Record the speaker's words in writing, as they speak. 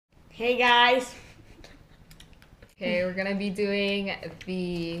Hey guys. Okay, we're gonna be doing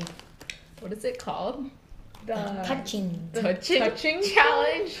the, what is it called? The touching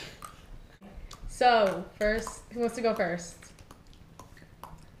challenge. So, first, who wants to go first?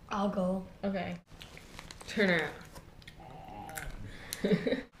 I'll go. Okay. Turn around.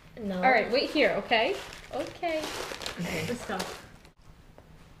 No. All right, wait here, okay? Okay. Okay. Let's go.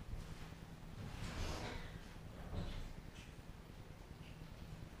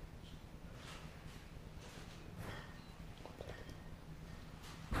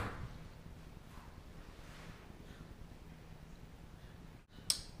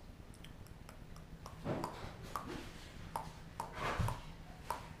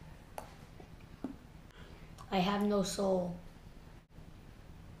 I have no soul.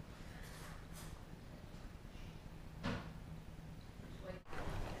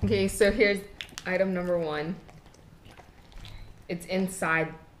 Okay, so here's item number 1. It's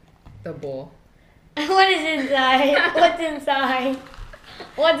inside the bowl. What is inside? What's inside?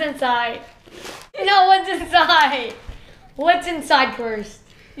 What's inside? No, what's inside? What's inside first?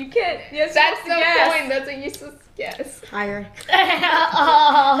 You can't. Yes, That's the point. That's a useless guess. Higher.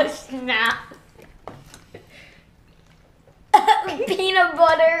 Oh, snap. Peanut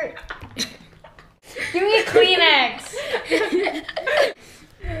butter. Give me a Kleenex.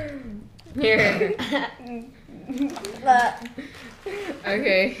 Here.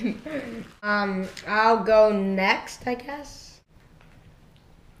 Okay. I'll go next, I guess.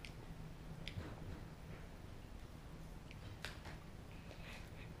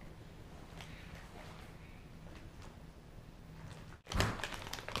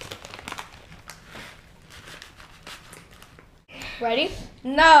 Ready?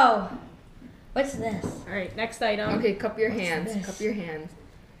 No. What's this? All right, next item. Okay, cup your hands. this? Cup your hands.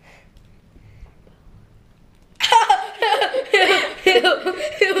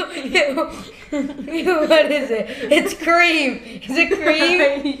 What is it? It's cream. Is it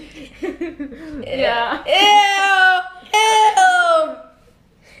cream? Yeah. Ew! Ew!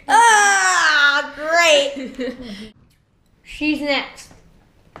 Ah, great. She's next.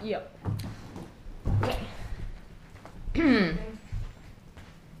 Yep.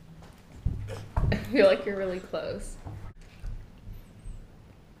 I feel like you're really close.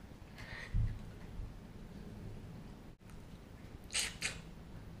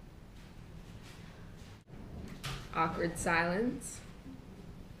 Awkward silence.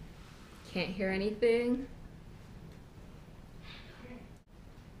 Can't hear anything.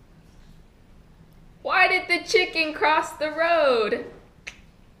 Why did the chicken cross the road?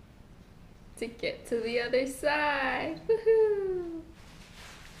 To get to the other side. Woohoo!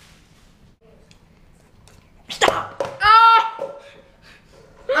 Stop. Oh!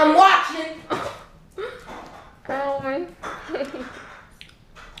 I'm watching. Oh my face.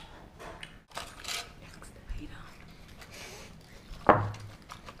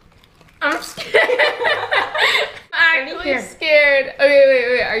 I'm scared. I'm actually scared. Okay,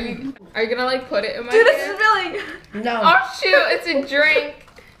 wait. Are you gonna like put it in my Dude, this hand? is really. No. Oh shoot, it's a drink.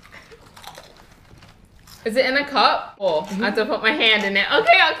 Is it in a cup? Oh, I have to put my hand in it.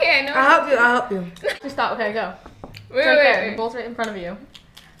 Okay, I know. I'll help you. Just stop. Okay, go. Wait, Right there. wait. The bowl's right in front of you.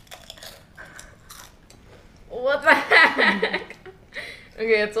 What the heck?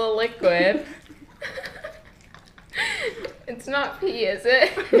 Okay, it's a liquid. It's not pee, is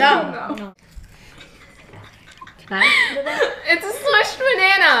it? No. Can I do that? It's a smushed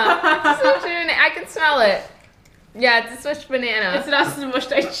banana. It's a smushed banana. I can smell it. Yeah, it's a smushed banana. It's not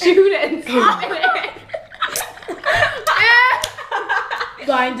smushed. I chewed it and spit it.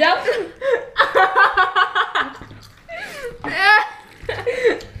 Lines up.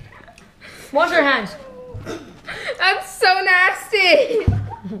 Wash your hands. That's so nasty.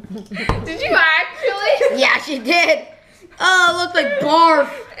 Did you actually? Yeah, she did. Oh, it looks like barf.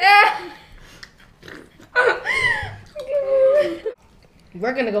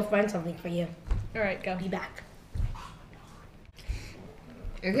 We're gonna go find something for you. All right, go. Be back.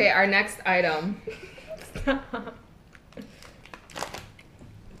 Okay, our next item.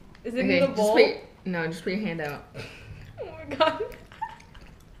 Is it Okay, in the just bowl? just put your hand out. Oh my god.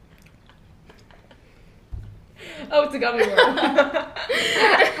 Oh, it's a gummy worm.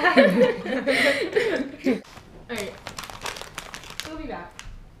 Alright. We'll be back.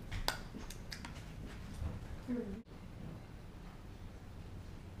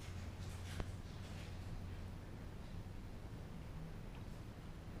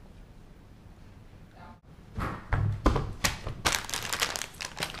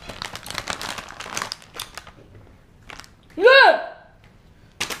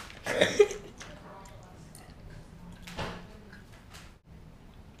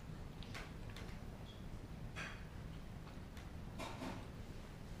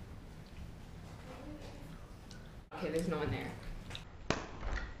 Okay, there's no one there.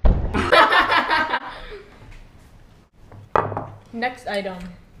 Next item.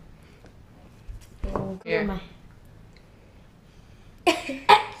 Oh, Here. my.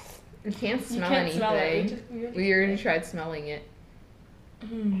 You can't smell can't anything. smell it. We already tried smelling it.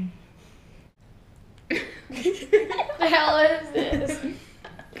 The hell is this?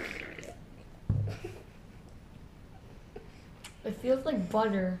 It feels like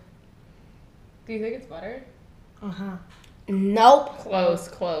butter. Do you think it's butter? Uh-huh. Nope.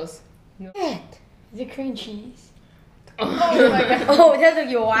 Close. It. Is it cream cheese? Oh my god. Oh, that's like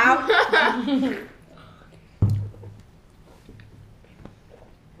you wow.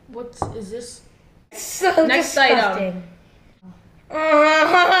 What is this? So Next disgusting.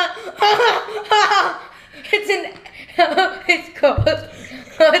 It's an. It's cold.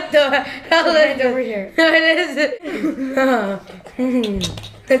 What the hell is it? Over here. What is it?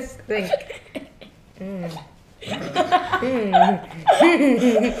 Let's think.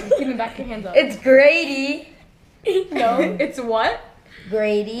 Give me back your hands up. It's Grady. No. It's what?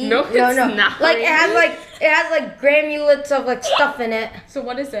 Grady. No, it's not Like it has like granulates of like stuff in it. So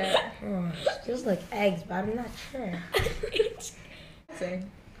what is it? Oh, it feels like eggs, but I'm not sure. Say.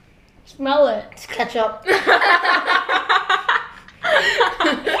 Smell it. It's ketchup.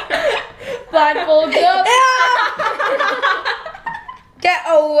 Blindfold up. Get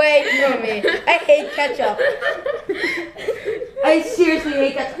away from me. I hate ketchup. I seriously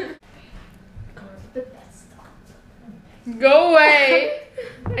hate ketchup. Go away.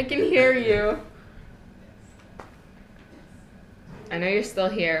 I can hear you. I know you're still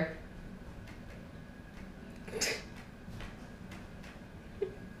here.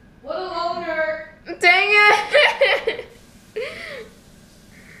 What a loner. Dang it!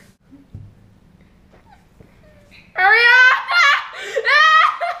 Hurry up!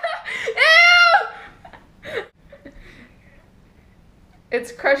 Ew!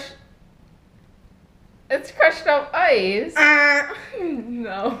 It's crushed. It's crushed up ice.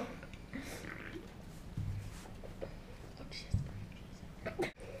 No.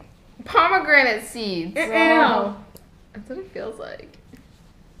 Pomegranate seeds. No. That's what it feels like.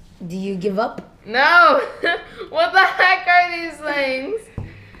 Do you give up? No! What the heck are these things?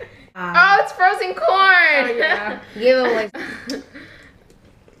 Oh, it's frozen corn! Oh, yeah. Give away.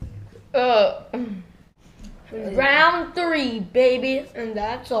 Oh. Round 3, baby, and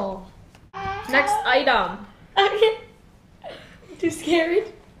that's all. Next item. I'm too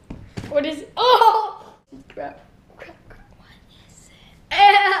scared. What is? Oh! Crap. What is it?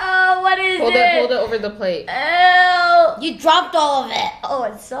 Ew! What is Hold it? it over the plate. Ew! You dropped all of it. Oh,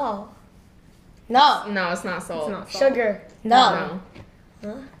 it's salt. No. No, it's not salt. It's not salt. Sugar. No.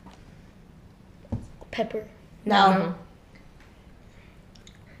 Huh? Pepper. No.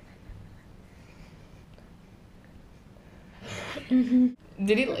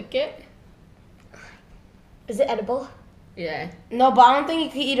 Did he lick it? Is it edible? Yeah. No, but I don't think you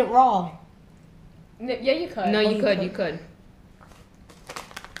can eat it raw. Yeah, you could. No, you you could. could. You could.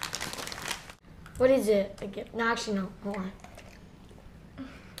 What is it? Again? No, actually, no. Hold on.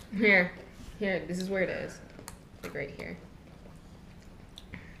 Here. This is where it is. Like right here.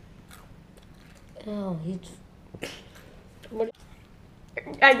 Oh, what?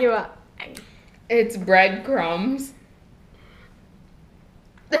 I give up. It's breadcrumbs.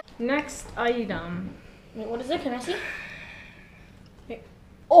 Next item. Wait, what is it? Can I see?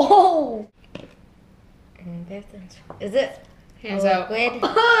 Oh! Is it Hands a out. liquid?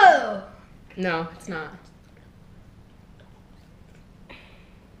 Oh! No, it's not.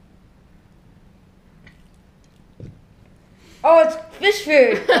 Oh, it's fish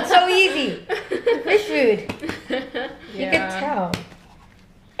food. It's so easy. Fish food. You can tell.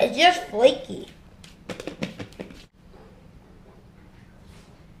 It's just flaky.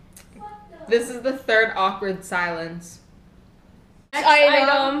 This is the third awkward silence. Next item.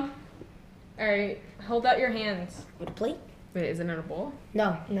 item. Alright, hold out your hands. With a plate? Wait, is it in a bowl?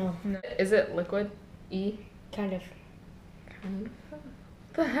 No. Is it liquid? E? Kind of.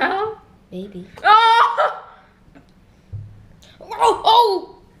 The hell? Maybe. Oh!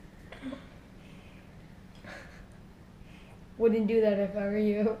 Oh! Wouldn't do that if I were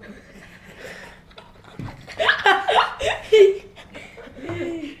you.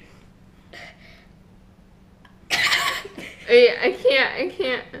 Wait, I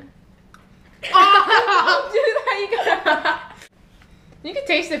can't. Oh, do that. You can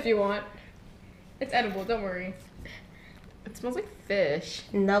taste it if you want. It's edible, don't worry. It smells like fish.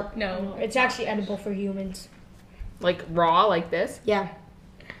 Nope. No. It's actually edible for humans. Like raw, like this? Yeah.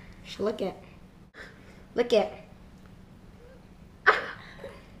 Lick it. Lick it.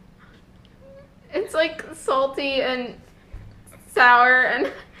 It It's like salty and sour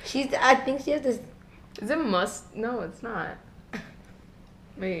and. I think she has this. Is it must? No, it's not.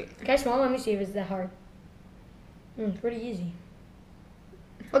 Wait. Can I smell? Let me see if it's that hard. It's pretty easy.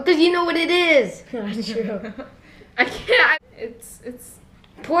 Well, because you know what it is. That's true. I can't. It's.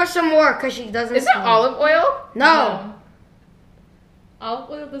 Pour some more because she doesn't. Is it olive oil? No. Olive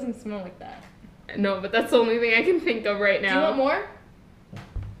oil doesn't smell like that. No, but that's the only thing I can think of right Do you now. want more?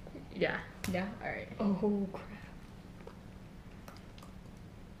 Yeah. Yeah. All right. Oh crap.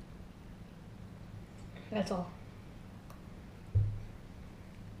 That's all.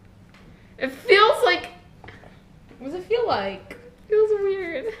 It feels like. What does it feel like? Feels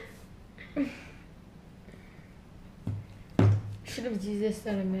weird. Should have used this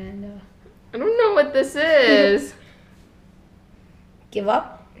on Amanda. I don't know what this is. Give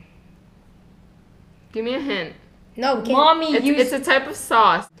up? Give me a hint. No, we can't. Mommy, It's a type of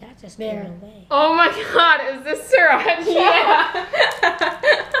sauce. That just ran away. Oh my god, is this sriracha? Yeah.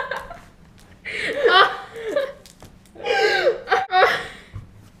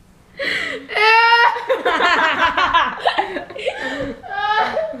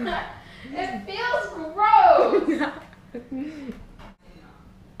 It feels gross.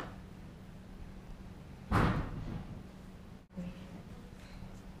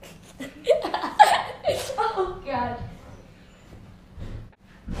 Oh god.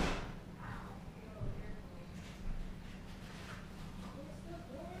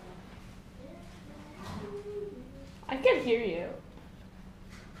 I can hear you.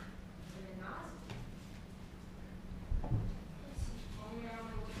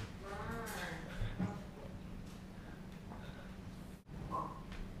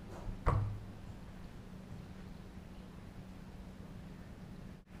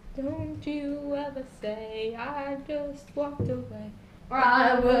 Don't you ever say I just walked away. Or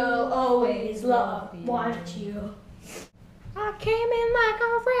I will always want you. I came in like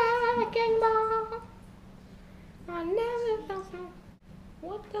a wrecking ball. I never felt so.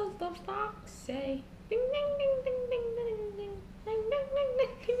 What does the fox say? Ding ding ding ding ding ding ding ding ding ding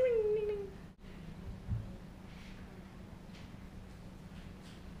ding ding ding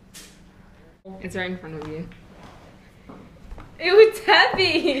ding. It's right in front of you. It was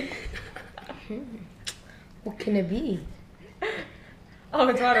heavy. What can it be? Oh,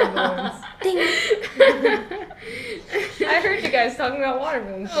 it's water balloons. Ding. I heard you guys talking about water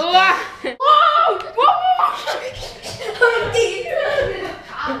balloons.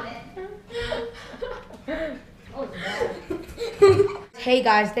 Hey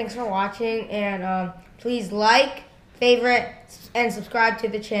guys, thanks for watching, and please like, favorite, and subscribe to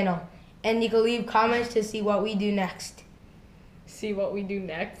the channel. And you can leave comments to see what we do next. See what we do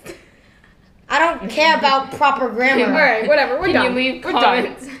next. I don't care about proper grammar. All right, whatever. We're Can done. you leave We're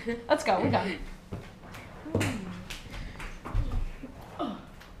comments? done. Let's go. We're done.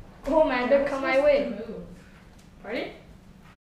 Oh man, they're come my way. Ready?